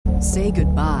Say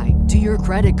goodbye to your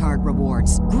credit card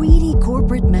rewards. Greedy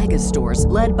corporate mega stores,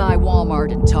 led by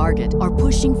Walmart and Target, are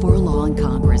pushing for a law in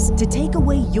Congress to take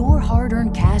away your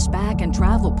hard-earned cash back and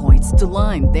travel points to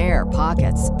line their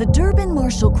pockets. The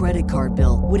Durbin-Marshall credit card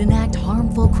bill would enact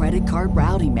harmful credit card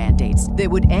routing mandates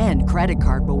that would end credit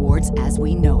card rewards as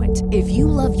we know it. If you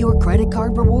love your credit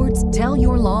card rewards, tell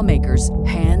your lawmakers,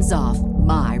 hands off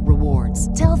my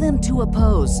rewards. Tell them to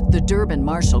oppose the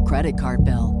Durbin-Marshall credit card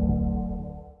bill.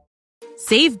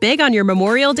 Save big on your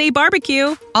Memorial Day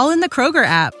barbecue, all in the Kroger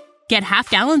app. Get half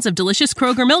gallons of delicious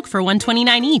Kroger milk for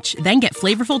 $1.29 each. Then get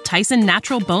flavorful Tyson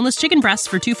natural boneless chicken breasts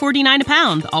for $2.49 a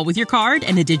pound, all with your card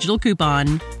and a digital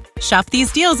coupon. Shop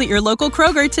these deals at your local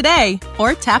Kroger today,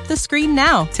 or tap the screen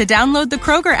now to download the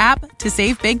Kroger app to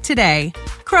save big today.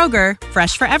 Kroger,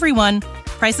 fresh for everyone.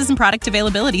 Prices and product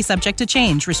availability subject to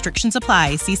change. Restrictions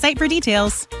apply. See site for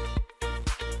details.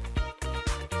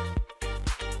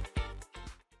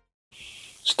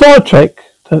 Star Trek,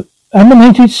 the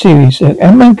animated series,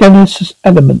 Ambergris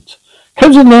element,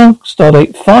 comes along,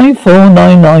 stardate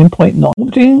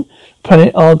 5499.9,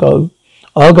 planet Argo.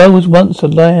 Argo was once a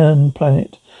land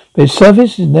planet, but its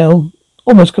surface is now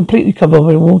almost completely covered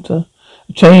by water.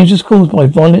 The change is caused by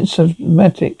violent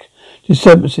seismic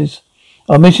disturbances.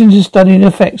 Our mission is to study the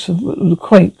effects of the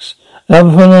quakes and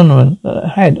other phenomena that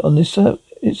it had on its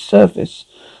surface.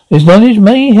 This knowledge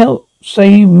may help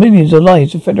save millions of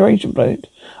lives of Federation planet.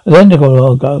 Identical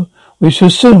Argo, we shall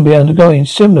soon be undergoing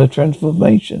similar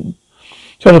transformation.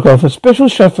 Shuttlecraft, a special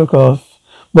shuttlecraft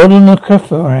model on the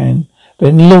Kefauran,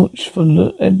 been launched from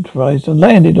the Enterprise and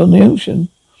landed on the ocean.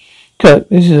 Kirk,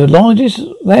 this is the largest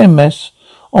landmass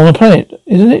on the planet,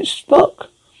 isn't it, Spock?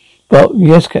 Spock,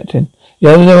 yes, Captain.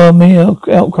 The others are mere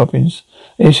outcroppings.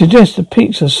 It suggests the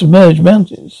peaks are submerged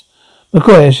mountains.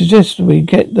 McCoy, I suggest we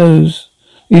get those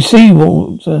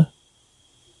seawater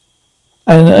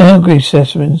and Ambergris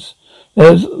specimens.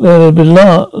 They're the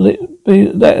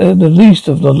least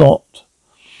of the lot.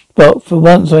 But for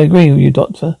once I agree with you,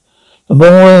 Doctor. The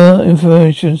more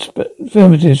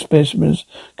affirmative specimens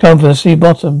come from the sea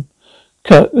bottom.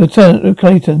 Lieutenant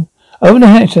Clayton, open the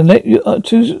hatch and let you,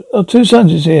 two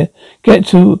sons here get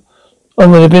to on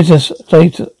with the business,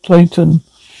 Clayton.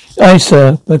 Aye,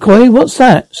 sir. McCoy, what's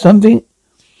that? Something?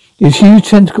 His huge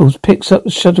tentacles picks up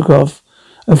the shuttlecraft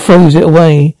and throws it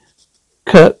away.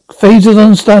 Kirk, phasers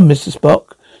on stun, Mr.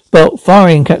 Spock. Spock,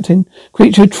 firing, Captain.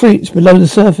 Creature retreats below the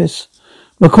surface.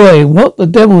 McCoy, what the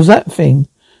devil's that thing?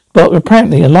 Spock,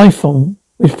 apparently a life form,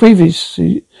 which previous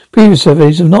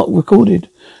surveys have not recorded.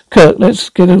 Kirk, let's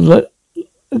get a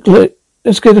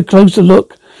closer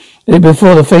look at it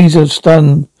before the phaser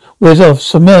stun wears off.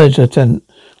 Submerge, Lieutenant.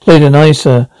 Clayton, aye,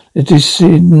 sir. It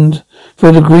descended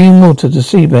through the green water to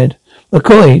seabed.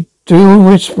 McCoy, dual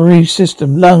respiratory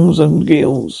system, lungs and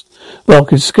gills. Spock,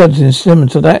 his skeleton is similar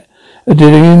to that of the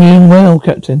Union whale,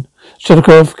 Captain.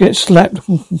 Shuttlecraft gets slapped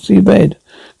from seabed.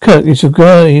 Kirk is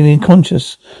regarding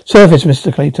unconscious. Surface,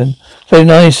 Mr. Clayton.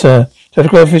 Clayton, aye, sir.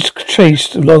 Shuttlecraft is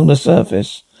chased along the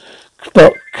surface.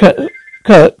 Spock,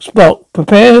 Kirk, Spock,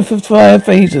 prepare for fire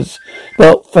phasers.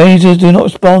 Spock, phasers do not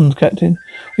respond, Captain.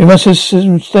 We must have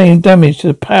sustained damage to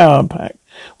the power pack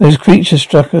when this creature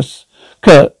struck us.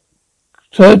 Kirk,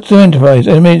 turn to Enterprise,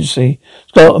 emergency.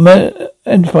 Scott,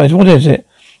 Enterprise, what is it?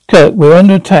 Kirk, we're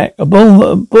under attack. A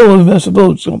ball must have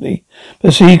board, Scotty.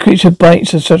 The sea creature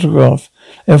bites the shuttlecraft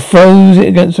and throws it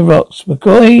against the rocks.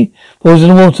 McCoy falls in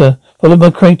the water, followed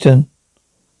by Clayton.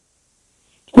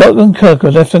 Spock and Kirk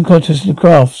are left unconscious in the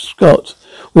craft. Scott,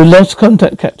 we lost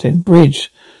contact, Captain.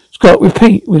 Bridge. Scott,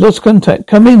 repeat. We lost contact.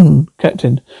 Come in,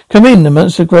 Captain. Come in. The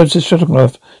monster grabs the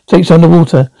shuttlecraft, takes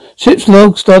underwater. Ship's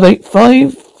log, stardate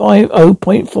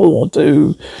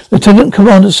 550.42. Lieutenant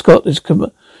Commander Scott is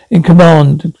in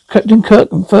command. Captain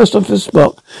Kirk and First Officer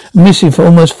Spock are missing for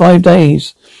almost 5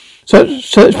 days.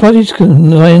 Search parties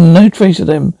can find no trace of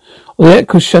them. The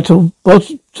Echo shuttle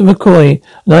to McCoy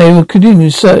and I will continue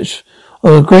search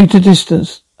on a greater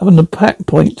distance on the pack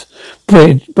point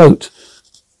boat.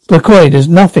 McCoy, there's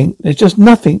nothing. There's just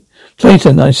nothing.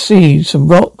 Clayton, I see some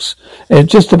rocks. They're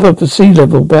just above the sea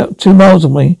level, about 2 miles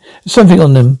away. There's something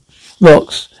on them.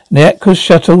 Rocks. And the Atlas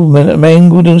shuttle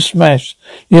mangled and smashed.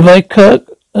 Nearby, Kirk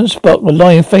and Spock were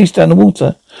lying face down the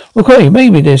water. McCoy,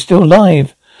 maybe they're still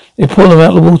alive. They pull them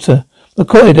out of the water.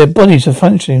 McCoy, their bodies are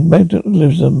functioning.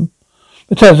 Metabolism,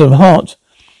 heart.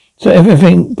 So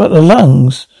everything but the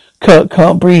lungs. Kirk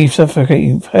can't breathe,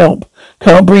 suffocating. Help.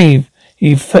 Can't breathe.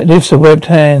 He lifts a webbed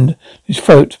hand, his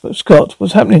throat. But Scott,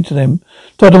 what's happening to them?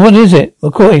 Doctor, what is it?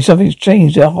 McCoy, something's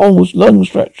changed their whole lung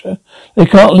structure. They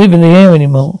can't live in the air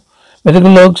anymore.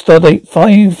 Medical log, stardate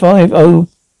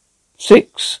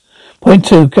 5506. Point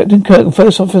 2. Captain Kirk and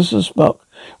First Officer Spock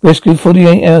rescued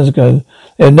 48 hours ago.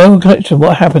 They have no recollection of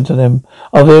what happened to them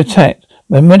after they were attacked.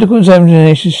 My medical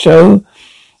examinations show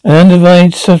an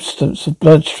undivided substance of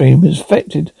bloodstream has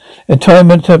affected their entire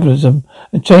metabolism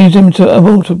and changed them into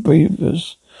water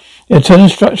breathers. Their internal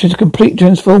structure is completely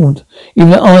transformed. Even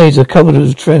their eyes are covered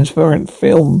with transparent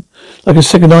film, like a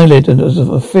second eyelid of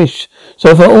a fish.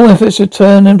 So far, all efforts to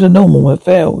turn them to normal have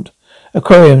failed.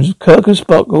 Aquariums, Kirk and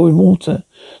Spock are in water.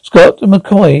 Scott and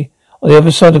McCoy on the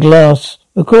other side of the glass.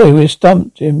 McCoy, we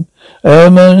stumped him.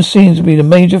 Hormone seems to be the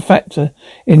major factor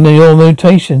in your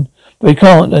mutation, but we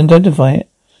can't identify it.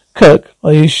 Kirk,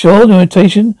 are you sure the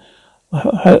mutation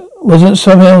wasn't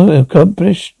somehow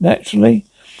accomplished naturally?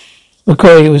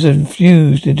 McCoy, it was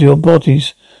infused into your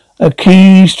bodies at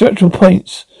key structural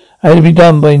points. Had to be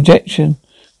done by injection.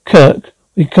 Kirk,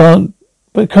 can't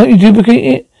you duplicate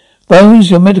it?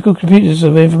 Bones, your medical computers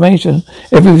have information.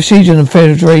 Every procedure in the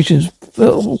Federation's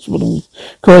hospital.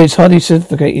 McCoy is highly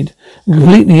sophisticated and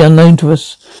completely unknown to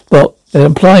us, but it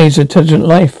implies intelligent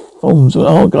life forms of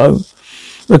Argo.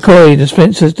 McCoy, the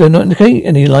Spencers do not indicate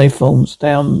any life forms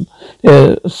down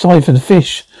there aside from the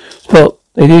fish, but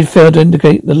they did fail to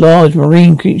indicate the large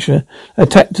marine creature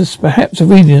attacked us. Perhaps the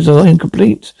readings are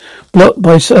incomplete, blocked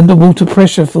by underwater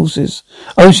pressure forces.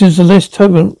 Oceans are less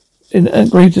turbulent at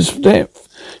greatest depth.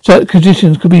 Such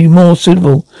conditions could be more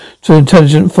suitable to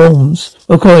intelligent forms.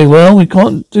 McCoy, well, we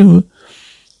can't do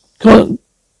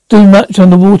much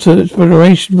underwater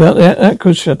exploration without the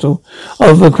Aqua shuttle.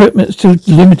 Our equipment's too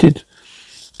limited.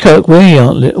 Kirk, we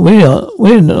aren't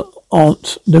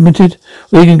limited.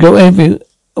 We can go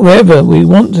wherever we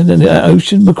want in the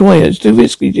ocean. McCoy, it's too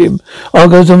risky, Jim.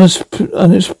 Argo's almost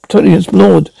and it's totally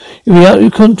explored. You'll be out of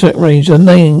your contact range,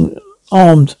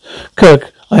 armed.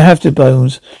 Kirk, I have to,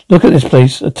 Bones. Look at this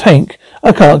place. A tank.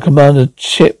 I can't command a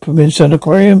ship from inside an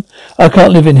aquarium. I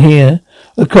can't live in here.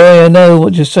 McCoy, I know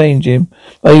what you're saying, Jim.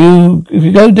 But if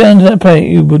you go down to that planet,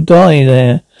 you will die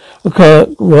there.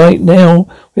 McCoy, right now,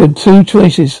 we have two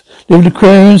choices. Live in an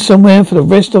aquarium somewhere for the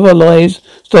rest of our lives.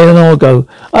 Stay on Argo.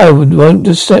 I won't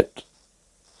accept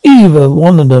either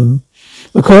one of them.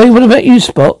 McCoy, what about you,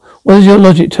 Spock? What does your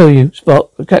logic tell you,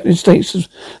 Spock? The captain states the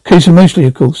case emotionally,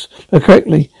 of course, but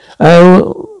correctly.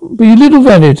 Be little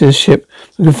value to this ship.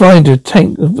 We can find a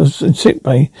tank in sick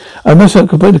bay. I must not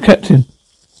complain the captain.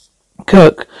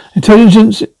 Kirk,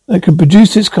 intelligence that can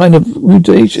produce this kind of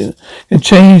mutation can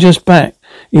change us back.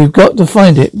 You've got to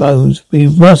find it, Bones.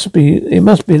 It must be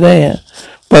there.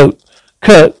 Boat.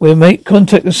 Kirk, we'll make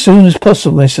contact as soon as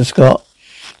possible, Mr. Scott.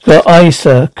 Scott, aye,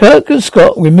 sir. Kirk and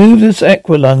Scott remove this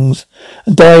aqua lungs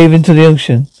and dive into the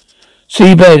ocean.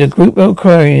 Seabed, a group of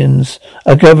Aquarians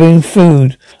are gathering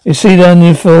food. They see the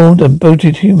uniformed and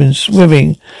boated humans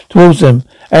swimming towards them.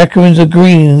 Aquarians are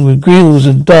green with grills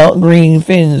and dark green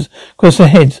fins across their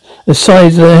heads, the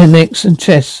sides of their necks and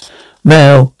chests.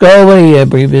 Mal, go away, air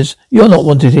breathers. You're not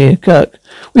wanted here. Kirk,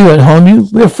 we won't harm you.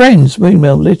 We're friends.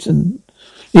 Mel, listen.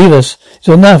 Leave us. It's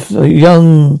enough. Our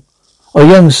young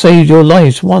saved your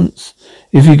lives once.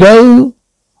 If you go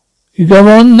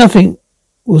on, nothing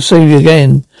will save you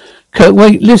again. Kirk,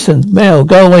 wait, listen. Mel,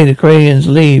 go away. The Koreans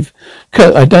leave.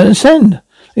 Kirk, I don't understand.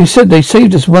 They said they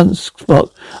saved us once,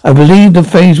 Spock. I believe the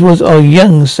phrase was our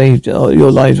young saved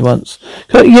your lives once.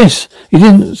 Kirk, yes, he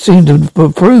didn't seem to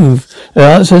approve. The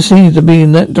answer seems to be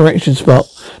in that direction, Spock.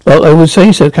 But I would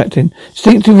say so, Captain.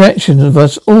 Instinctive reaction of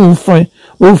us all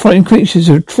frightened creatures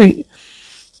who retreat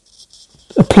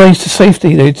a place to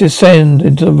safety. They descend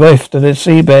into the rift of their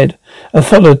seabed and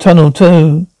follow a tunnel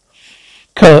too.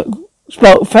 Kirk,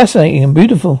 Spock, fascinating and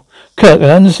beautiful. Kirk, an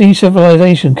undersea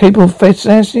civilization capable of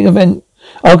fascinating event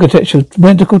architecture,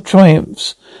 medical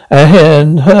triumphs,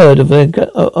 and heard of in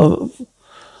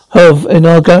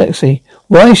our galaxy.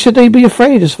 Why should they be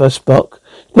afraid of us, Spock?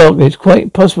 Spock, it's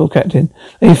quite possible, Captain.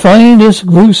 They find us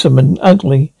gruesome and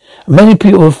ugly. And many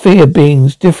people fear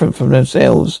beings different from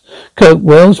themselves. Kirk,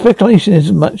 well, speculation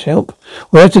isn't much help.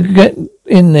 We'll have to get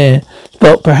in there.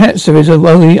 Spock, perhaps there is a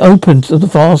way open to the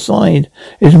far side.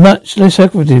 It's much less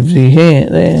activity here,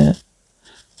 there.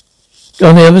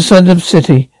 On the other side of the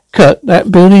city. Kirk,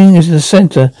 that building is in the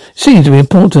center. Seems to be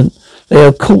important. They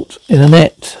are caught in a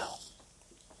net.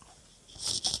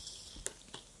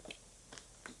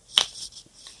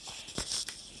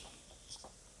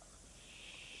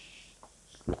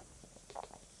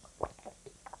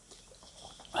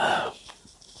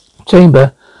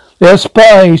 Chamber. They are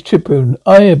spies, Tribune.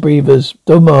 Aye, breathers.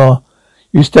 Domar.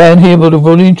 You stand here with the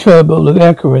rolling turbo of the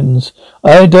Acarans.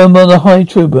 I, Domar, the High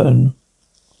Tribune.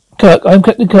 Kirk, I'm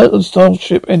Captain Kirk of the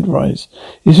Starship Enterprise.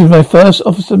 This is my first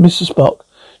officer, Mr. Spock.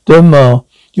 Domar.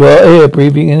 You are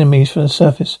air-breathing enemies from the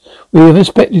surface. We have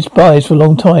expected spies for a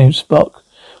long time, Spock.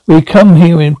 We come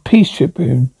here in peace,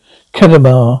 Tribune.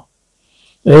 Kadamar.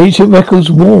 The ancient records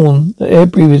warn that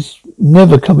air-breathers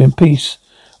never come in peace.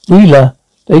 Wheeler,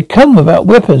 they come without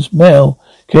weapons. Mel,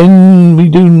 can we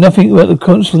do nothing about the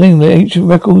controlling the ancient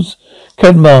records?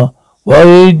 Kadamar,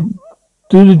 why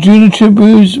do the junior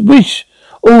Tribunes wish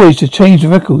always to change the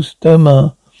records?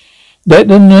 Domar, let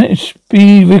the match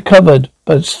be recovered,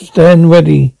 but stand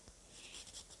ready.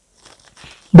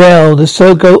 Well, the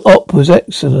Sergo Op was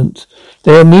excellent.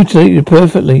 They are mutilated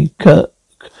perfectly. Kirk,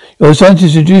 your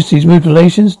scientists reduced these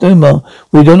mutilations? Domar,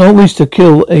 we don't always to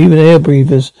kill even air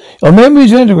breathers. Your memory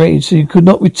is integrated, so you could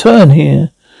not return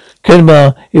here.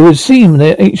 Kedmar, it would seem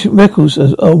their ancient records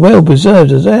are well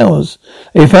preserved as ours.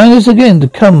 They found us again to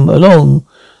come among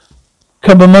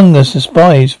us as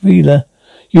spies. Wheeler,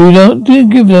 you didn't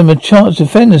give them a chance to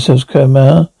defend themselves,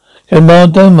 Kedmar.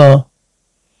 Domar.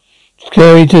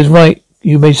 Carrier is right.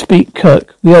 You may speak,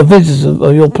 Kirk. We are visitors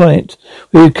of your planet.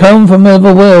 We have come from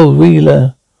another world,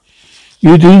 Wheeler.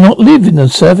 You do not live in the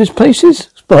surface places?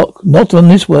 Spock, not on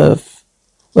this world.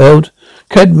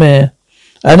 Kedmar.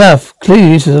 Enough.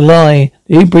 Clearly this is a lie.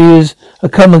 The breeders have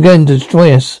come again to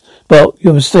destroy us. But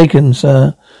you're mistaken,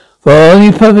 sir. For our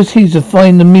only purpose is to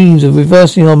find the means of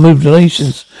reversing our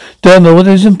mutilations. Derma, what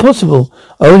is impossible?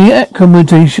 Only Atcom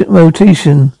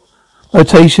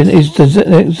rotation is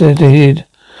designated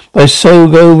by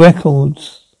Sogo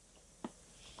Records.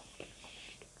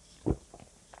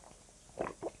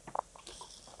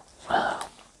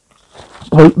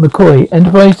 Pope McCoy,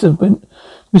 Enterprise of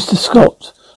Mr.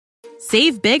 Scott.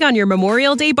 Save big on your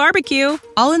Memorial Day barbecue,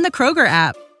 all in the Kroger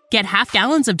app. Get half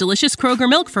gallons of delicious Kroger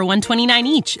milk for $1.29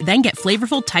 each. Then get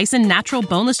flavorful Tyson natural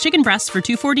boneless chicken breasts for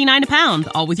 $2.49 a pound,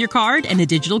 all with your card and a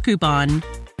digital coupon.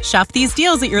 Shop these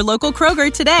deals at your local Kroger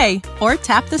today, or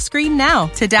tap the screen now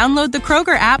to download the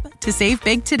Kroger app to save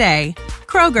big today.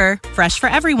 Kroger, fresh for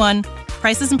everyone.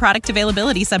 Prices and product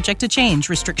availability subject to change.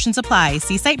 Restrictions apply.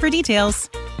 See site for details.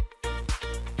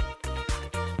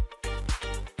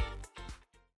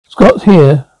 Scott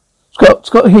here.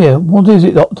 What is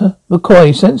it, Doctor?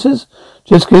 McCoy, sensors?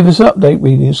 Just give us an update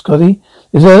reading, Scotty.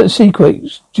 There's a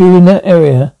secret due in that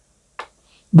area.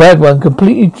 Bad one.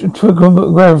 Completely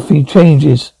trigraphy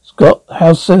changes. Scott,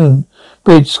 how soon?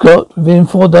 Bridge, Scott, within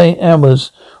 4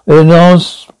 hours. When our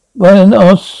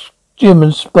Jim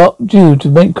and Spock due to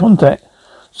make contact.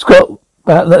 Scott,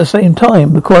 about at the same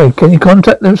time. McCoy, can you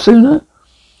contact them sooner?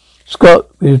 Scott,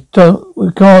 we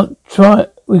can't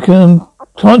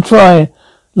try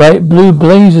like blue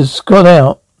blazers. Scott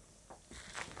out.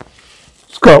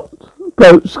 Scott.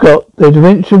 The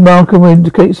dimension marker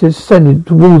indicates it's ascending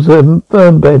towards the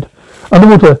burn bed.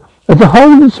 Underwater, as the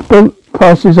whole of the boat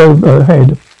passes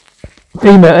overhead.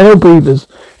 Female air breathers,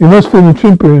 you must fill the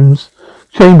tribune's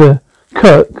chamber.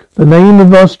 Kirk, the name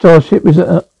of our starship is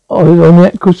on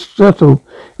the Echo shuttle.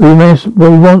 We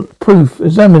want proof.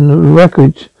 Examine the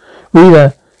wreckage.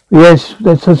 Wheeler, yes,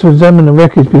 let's us examine the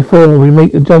wreckage before we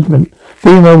make a judgment.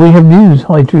 Female, we have news,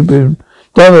 High Tribune.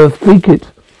 Dara, speak it.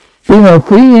 Female,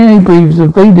 3 air breathers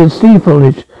invaded sea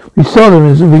foliage. We saw them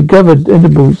as we gathered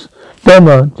edibles.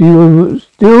 Dama, do you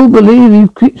still believe these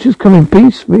creatures come in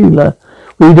peace? Wheeler,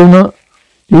 we do not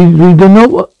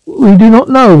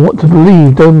know what to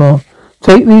believe, Dama.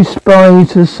 Take these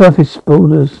spies to the surface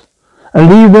borders and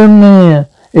leave them there.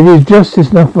 It is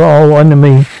justice enough for our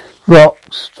enemy.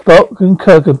 Rocks, Spock and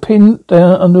Kirk are pinned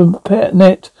down under a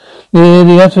net near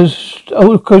the outer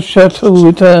chateau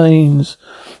retains.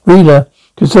 Wheeler,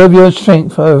 conserve your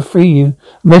strength, I will free you.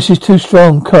 The message too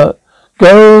strong, Kirk.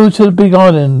 Go to the big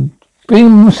island. Bring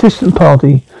an assistant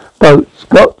party. Boat,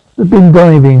 Scott, the bin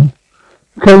diving.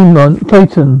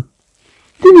 Clayton.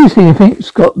 Did you see anything,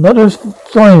 Scott? Not a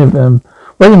sign of them.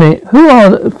 Wait a minute. Who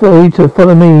are Rita?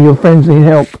 Follow me. Your friends need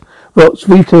help. Rocks,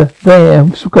 Rita, there.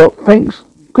 Scott, thanks.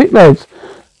 Quick, lads.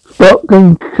 Spock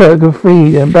and Kirk are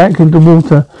free and back into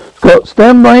water. Scott,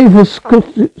 stand by for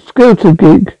scooter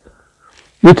gig.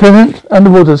 Lieutenant,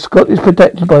 underwater. Scott is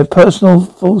protected by a personal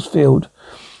force field.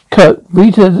 Kirk,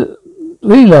 Rita,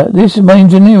 this is my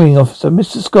engineering officer,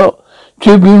 Mr. Scott.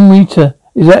 Tribune Rita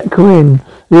is at Corinne.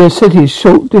 The city is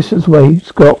short distance away.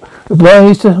 Scott,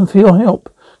 obliged for your help.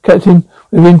 Captain,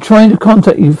 we've been trying to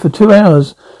contact you for 2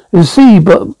 hours. The sea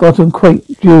bottom quake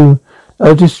due.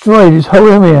 Destroy this whole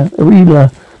area. Wheeler,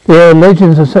 there are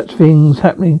legends of such things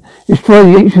happening. Destroy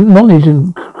the ancient knowledge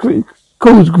and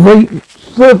cause great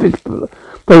surface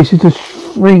places to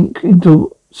sink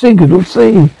into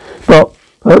sea. But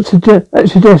that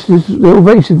suggests this little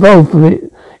race evolved from the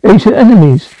ancient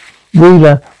enemies.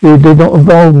 Wheeler, we did not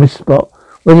evolve, Miss Spot.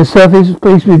 When the surface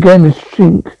place began to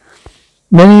shrink,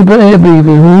 Many babies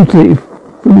were mutilated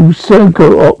through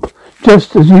circle op,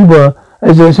 just as you were.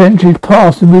 As the centuries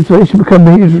passed, the mutilation became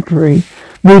hereditary.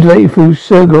 Mutilated through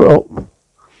circle op.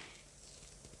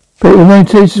 But the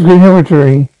mutilation became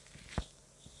hereditary.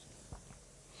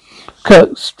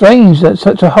 Kirk, strange that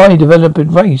such a high developed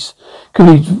race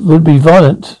would be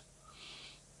violent.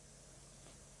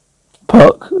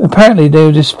 Park. Apparently they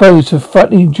were disposed to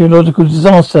frightening geological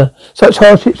disaster. Such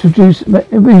hardships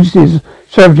reduces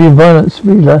savagery and violence.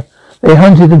 Wheeler. They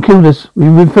hunted and killed us. We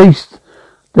were faced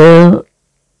they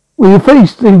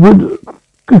would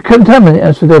contaminate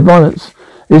us with their violence.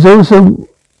 It's also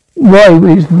why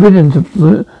it is forbidden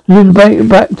to live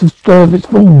back to serve its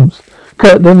forms.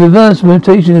 Kurt, then reverse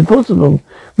mutation is possible.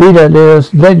 Reader, there are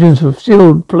legends of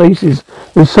sealed places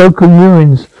with so-called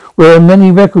ruins where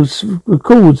many records are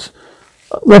kept.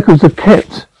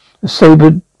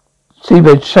 The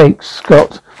seabed shakes,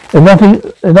 Scott.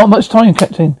 There's not much time,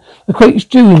 Captain. The quake's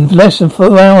due in less than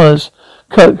 4 hours.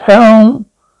 Kirk, how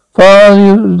far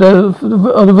are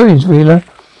the ruins, Wheeler?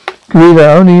 Wheeler,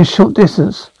 only a short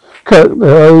distance. Kirk,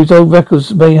 those old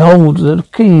records may hold the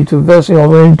key to reversing our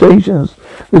orientations.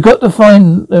 We've got to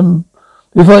find them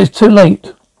before it's too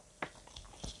late.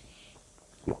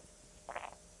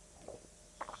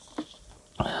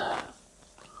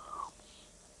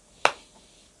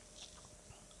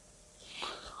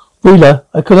 Wheeler,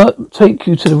 I cannot take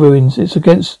you to the ruins. It's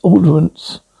against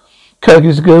ordinance. Kirk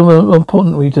is a good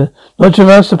important reader. Not to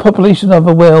us, the population of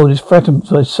the world is threatened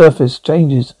by surface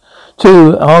changes.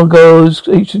 2. Argo's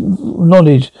ancient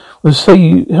knowledge will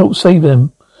help save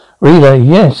them. Reader,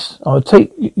 yes, I'll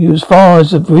take you as far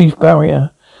as the reef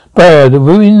barrier. The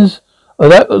ruins are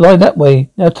lie that way.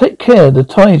 Now take care, the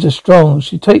tides are strong.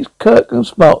 She takes Kirk and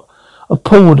Spot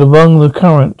pulled along the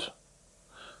current.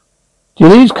 Do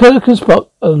you leave Kirk and Spot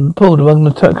pulled along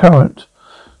the current?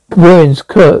 Ruins,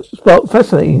 Kirk, Spot,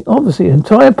 fascinating. Obviously,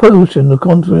 entire pollution of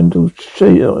continental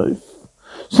shelf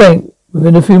sank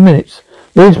within a few minutes.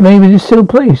 There's maybe this still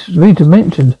place, as Rita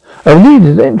mentioned. I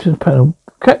lead the entrance panel.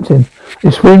 Captain, they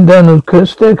swim down the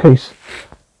staircase.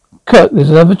 Kirk, there's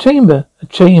another chamber. A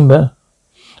chamber.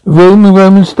 A room in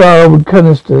Roman style with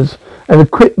canisters and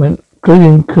equipment,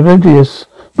 including Cornelius.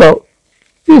 But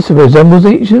this resembles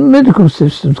ancient medical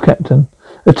systems, Captain.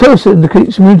 A telescope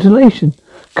indicates mutilation.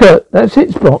 Kirk, that's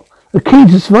it, Spot. The key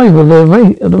to survival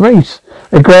of the race.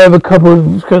 They grab a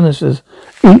couple of canisters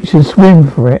each and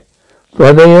swim for it.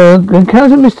 But they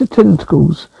encounter Mr.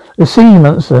 Tentacles, the sea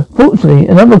monster. Fortunately,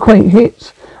 another quake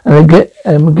hits, and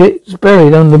they gets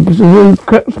buried under the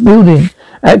collapsed building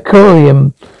at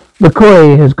Corium.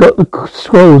 McCoy has got the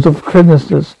scrolls of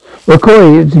canisters.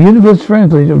 McCoy is the universe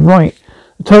translator, right?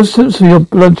 The substance of your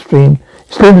bloodstream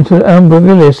is limited to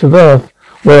Ambergris of Earth.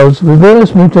 World's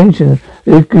reverse mutation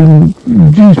is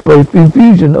induced by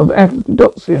infusion of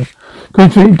aflatoxin,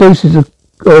 concentrated doses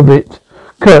of it.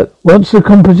 Kurt, what's the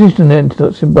composition of the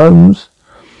antitoxin, Bones?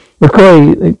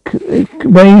 McCoy,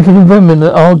 wait for the vermin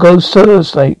at Argo's solar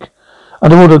snake.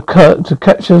 Underwater, Kurt, to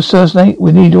catch a solar snake,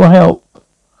 we need your help.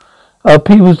 Our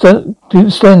people don't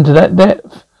extend to that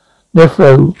depth.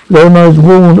 Nefro, Leonard's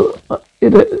warned,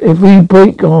 if we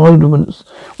break our ordinance,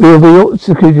 we will be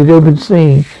executed open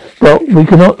sea. But we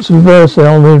cannot reverse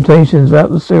our limitations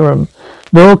without the serum.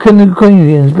 Nor can the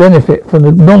Queenians benefit from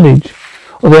the knowledge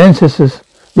of their ancestors.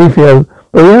 Lethio,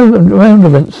 but the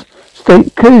ornaments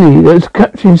state clearly that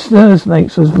capturing snare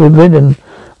snakes is forbidden.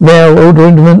 Now, all the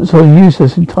ornaments are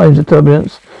useless in times of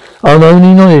turbulence. Our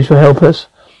only knowledge will help us.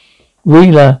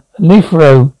 Wheeler,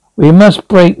 Lethio, we must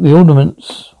break the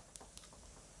ornaments.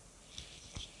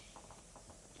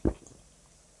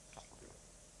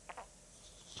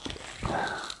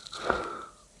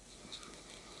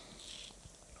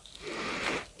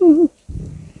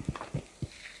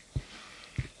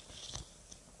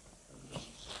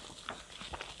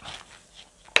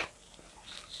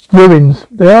 Ruins.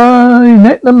 They are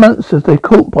net the monsters they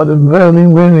caught by the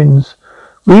whirling ruins.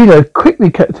 Wheeler,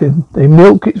 quickly, Captain. They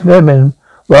milk its vermin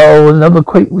while another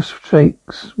quake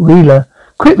shakes. Wheeler,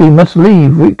 quickly, must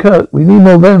leave. Kirk, we need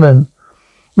more vermin.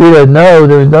 Wheeler, no,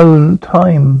 there is no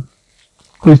time.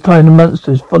 This time the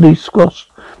monsters fully squashed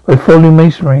by falling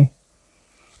masonry.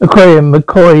 Aquarium,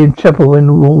 McCoy and Chapel in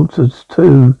the waters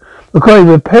too. McCoy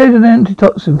repaired an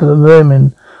antitoxin for the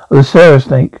vermin of the Sarah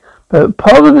snake. But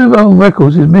part of the old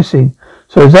records is missing,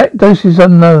 so exact dose is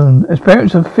unknown.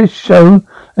 Experiments of fish show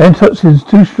antitoxin is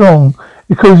too strong.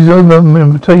 It causes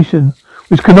over-mutation,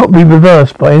 which cannot be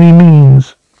reversed by any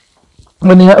means.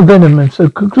 Running out of venom, so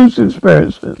conclusive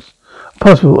experiments are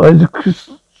possible.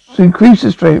 To increase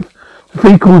the strength to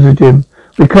 3 quarters, Jim.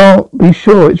 We can't be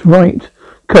sure it's right.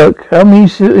 Kirk, how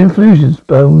many infusions,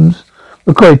 Bones?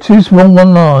 McCoy, 2 small,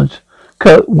 1 large.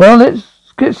 Kirk, well, let's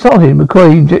get started.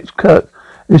 McCoy injects Kirk.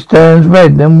 It turns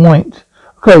red, then white.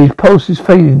 Okay, his pulse is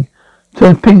fading.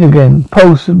 Turns pink again.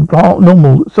 Pulse and heart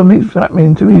normal. Something's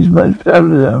happening to his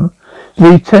metabolism.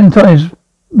 Leaves 10 times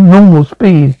normal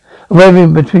speed. A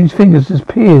waving between his fingers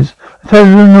disappears.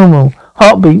 Totally normal.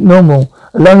 Heartbeat normal.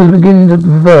 The lungs beginning to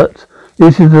convert.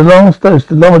 This is the last dose,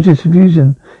 the largest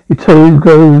infusion. He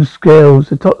goes scales.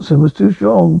 The toxin was too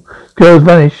strong. Scales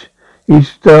vanish. He's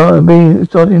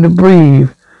starting to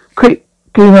breathe. Quick,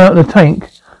 get him out of the tank.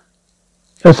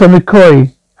 That's a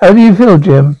McCoy. How do you feel,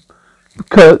 Jim?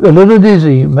 Kirk, a little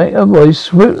dizzy. Mate,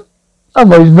 otherwise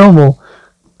normal.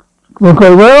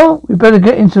 McCoy, well, we better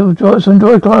get into some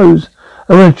dry clothes.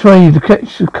 I want to try you to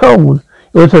catch the cold.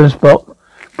 Your turn, Spock.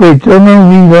 Bridge,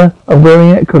 Reader are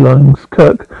wearing echolungs.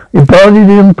 Kirk, we barred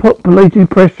the unpopulated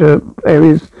pressure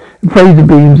areas and phaser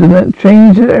beams and that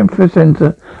change the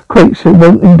epicenter quakes it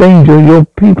won't endanger your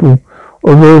people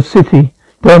or your city.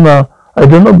 Delmar, I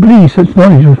do not believe such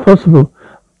knowledge was possible.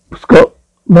 Scott,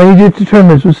 major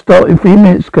tremors will start in 3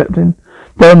 minutes, Captain.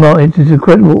 Delmar, it is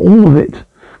incredible, all of it.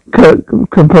 Kirk,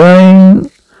 confirm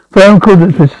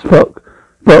coordinates, Mr. Spock.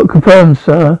 Spock, confirmed,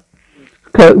 sir.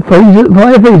 Kirk,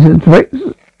 fire phaser, direct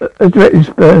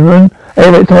experiment,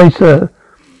 ALXI, sir.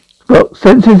 Spock,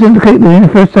 sensors indicate the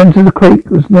infrared center of the quake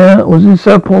was in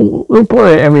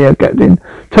subpolar area, Captain.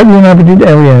 Totally inhabited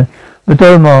area. But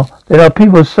Delmar, then our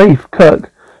people are safe,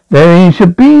 Kirk. There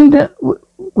should be,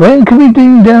 when can we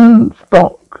beam down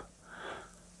Spock?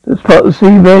 The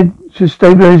seabed should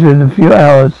stabilize in a few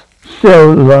hours.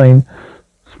 Shell line.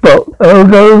 Spock,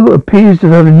 Ergo appears to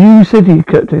have a new city,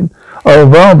 Captain. Oh,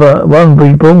 rather, one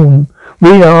reborn.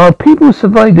 Our people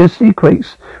survived their sea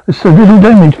quakes with so little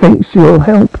damage thanks to your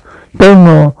help.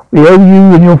 Delmar, we owe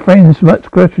you and your friends much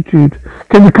gratitude.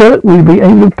 Captain Kirk, we will be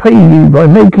able to pay you by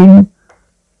making...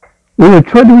 We will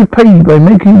try to repay you by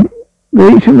making the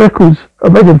ancient records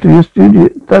available to your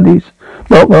studies.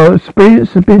 But our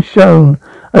experience has been shown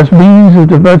as means of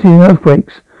diverting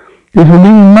earthquakes. This will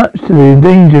mean much to the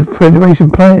endangered Federation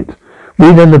planet.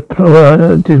 We know the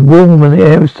planet is warm and the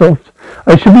air is soft.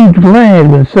 I shall be glad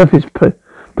when the surface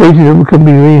places can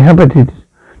be reinhabited.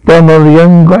 Down on the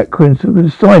young Graquins at the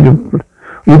side of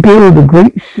rebuild the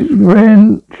great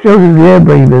shelter of the air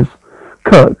breathers.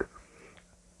 Kirk.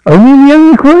 Only the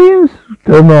young Aquarians?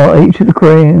 Delmar, each of the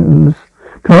Aquarians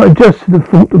cannot adjust to the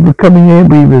thought of becoming air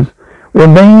breathers. We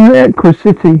remain in Aqua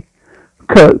City.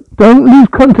 Kirk, don't lose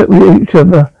contact with each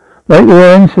other like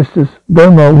their ancestors.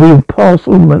 Delmar, we'll pass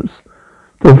ordinance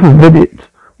to forbid it.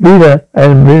 Reader,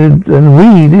 and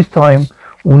we this time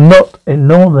will not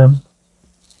ignore them.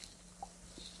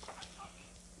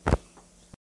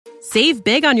 Save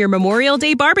big on your Memorial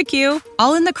Day barbecue,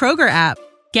 all in the Kroger app.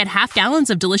 Get half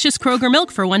gallons of delicious Kroger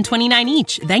milk for $1.29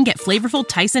 each. Then get flavorful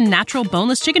Tyson natural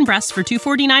boneless chicken breasts for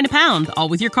 $2.49 a pound, all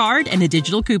with your card and a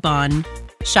digital coupon.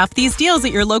 Shop these deals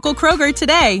at your local Kroger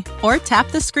today, or tap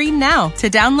the screen now to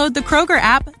download the Kroger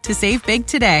app to save big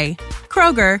today.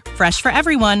 Kroger, fresh for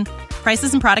everyone.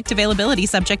 Prices and product availability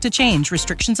subject to change.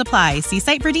 Restrictions apply. See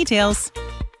site for details.